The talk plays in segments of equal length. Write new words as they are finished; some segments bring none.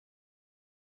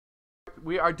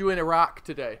We are doing Iraq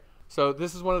today. So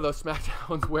this is one of those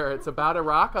SmackDowns where it's about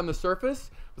Iraq on the surface.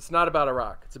 It's not about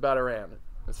Iraq. It's about Iran.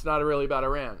 It's not really about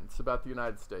Iran. It's about the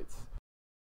United States.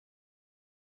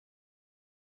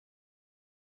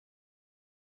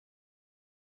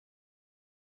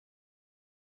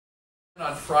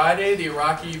 On Friday, the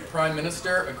Iraqi Prime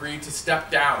Minister agreed to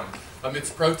step down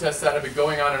amidst protests that have been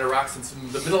going on in Iraq since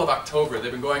the middle of October.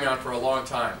 They've been going on for a long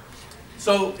time.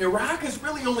 So Iraq has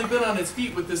really only been on its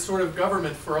feet with this sort of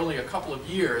government for only a couple of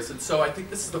years, and so I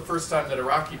think this is the first time that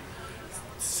Iraqi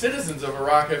citizens of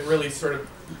Iraq have really sort of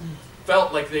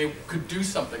felt like they could do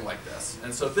something like this.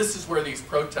 And so this is where these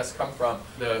protests come from.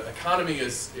 The economy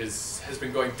has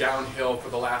been going downhill for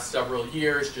the last several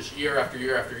years, just year after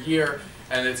year after year,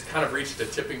 and it's kind of reached a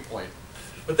tipping point.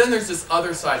 But then there's this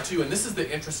other side too, and this is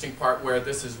the interesting part where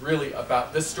this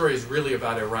story is really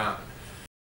about Iran.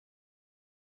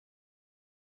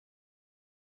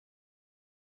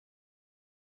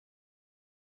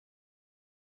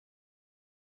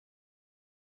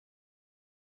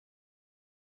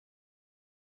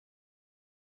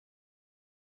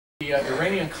 The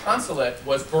Iranian consulate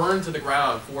was burned to the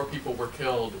ground. 4 people were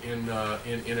killed in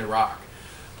Iraq.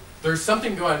 There's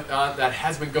something going on that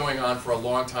has been going on for a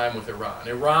long time with Iran.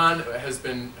 Iran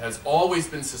has always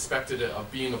been suspected of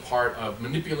being a part of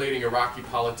manipulating Iraqi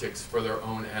politics for their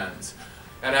own ends.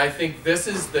 And I think this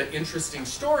is the interesting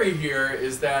story here,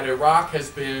 is that Iraq has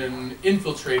been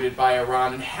infiltrated by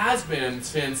Iran and has been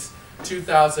since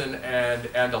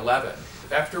 2011.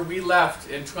 After we left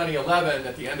in 2011,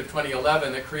 at the end of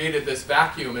 2011, it created this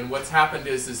vacuum, and what's happened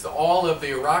is all of the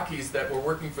Iraqis that were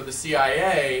working for the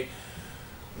CIA,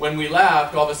 when we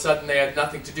left, all of a sudden they had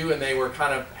nothing to do and they were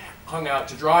kind of hung out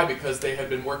to dry because they had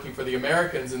been working for the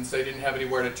Americans, and so they didn't have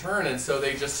anywhere to turn, and so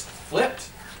they just flipped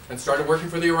and started working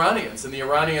for the Iranians, and the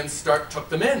Iranians took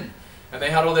them in. And they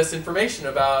had all this information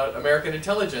about American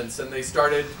intelligence, and they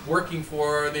started working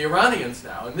for the Iranians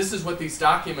now. And this is what these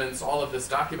documents, all of these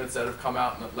documents that have come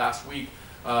out in the last week,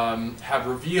 have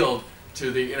revealed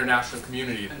to the international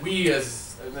community. And we,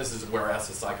 and this is where us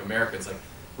as like Americans,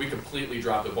 we completely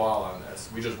dropped the ball on this.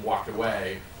 We just walked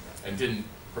away and didn't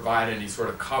provide any sort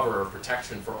of cover or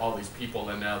protection for all these people,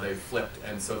 and now they've flipped.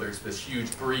 And so there's this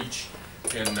huge breach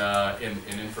in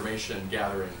information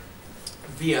gathering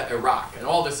via Iraq. And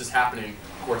all this is happening,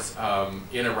 of course,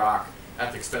 in Iraq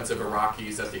at the expense of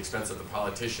Iraqis, at the expense of the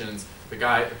politicians. The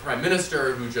prime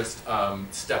minister who just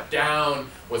stepped down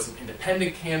was an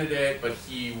independent candidate, but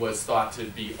he was thought to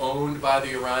be owned by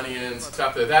the Iranians.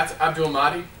 That's Abdul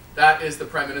Mahdi. That is the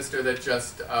prime minister that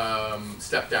just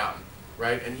stepped down,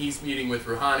 right? And he's meeting with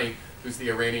Rouhani, who's the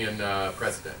Iranian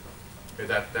president. Okay,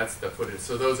 that's the footage.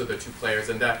 So those are the 2 players,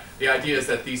 and the idea is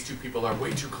that these 2 people are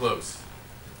way too close.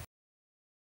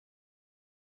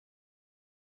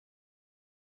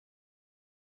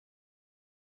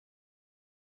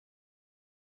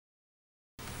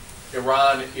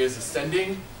 Iran is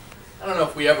ascending. I don't know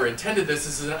if we ever intended this.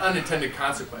 This is an unintended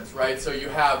consequence, right? So you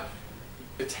have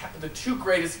the 2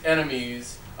 greatest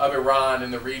enemies of Iran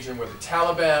in the region were the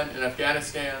Taliban in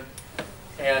Afghanistan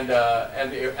and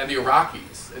the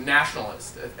Iraqis,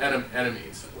 nationalist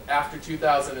enemies. After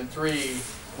 2003,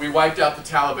 we wiped out the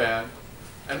Taliban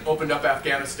and opened up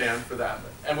Afghanistan for them,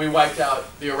 and we wiped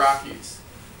out the Iraqis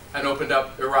and opened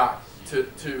up Iraq to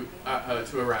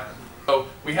Iran. So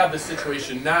we have this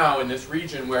situation now in this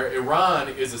region where Iran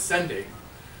is ascending.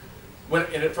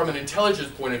 From an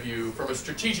intelligence point of view, from a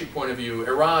strategic point of view,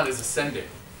 Iran is ascending.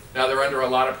 Now they're under a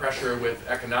lot of pressure with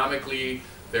economically.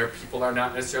 Their people are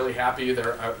not necessarily happy.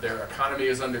 Their economy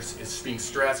is being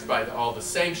stressed by all the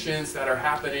sanctions that are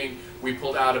happening. We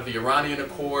pulled out of the Iranian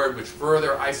Accord, which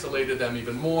further isolated them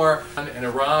even more. And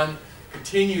Iran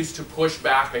continues to push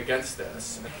back against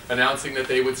this, announcing that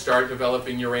they would start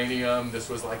developing uranium. This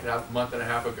was like a month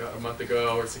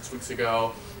ago or 6 weeks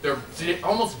ago. They're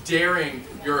almost daring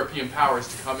European powers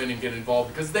to come in and get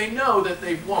involved because they know that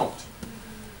they won't.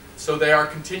 So they are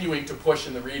continuing to push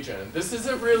in the region. This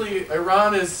isn't really,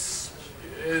 Iran we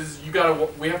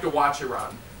have to watch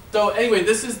Iran. So anyway,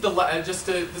 this is just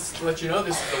to let you know,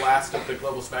 this is the last of the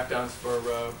Global SmackDowns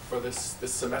for this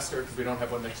semester, because we don't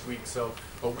have one next week. So,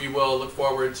 but we will look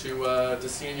forward to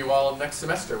seeing you all next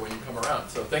semester when you come around.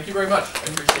 So thank you very much.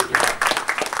 I appreciate you.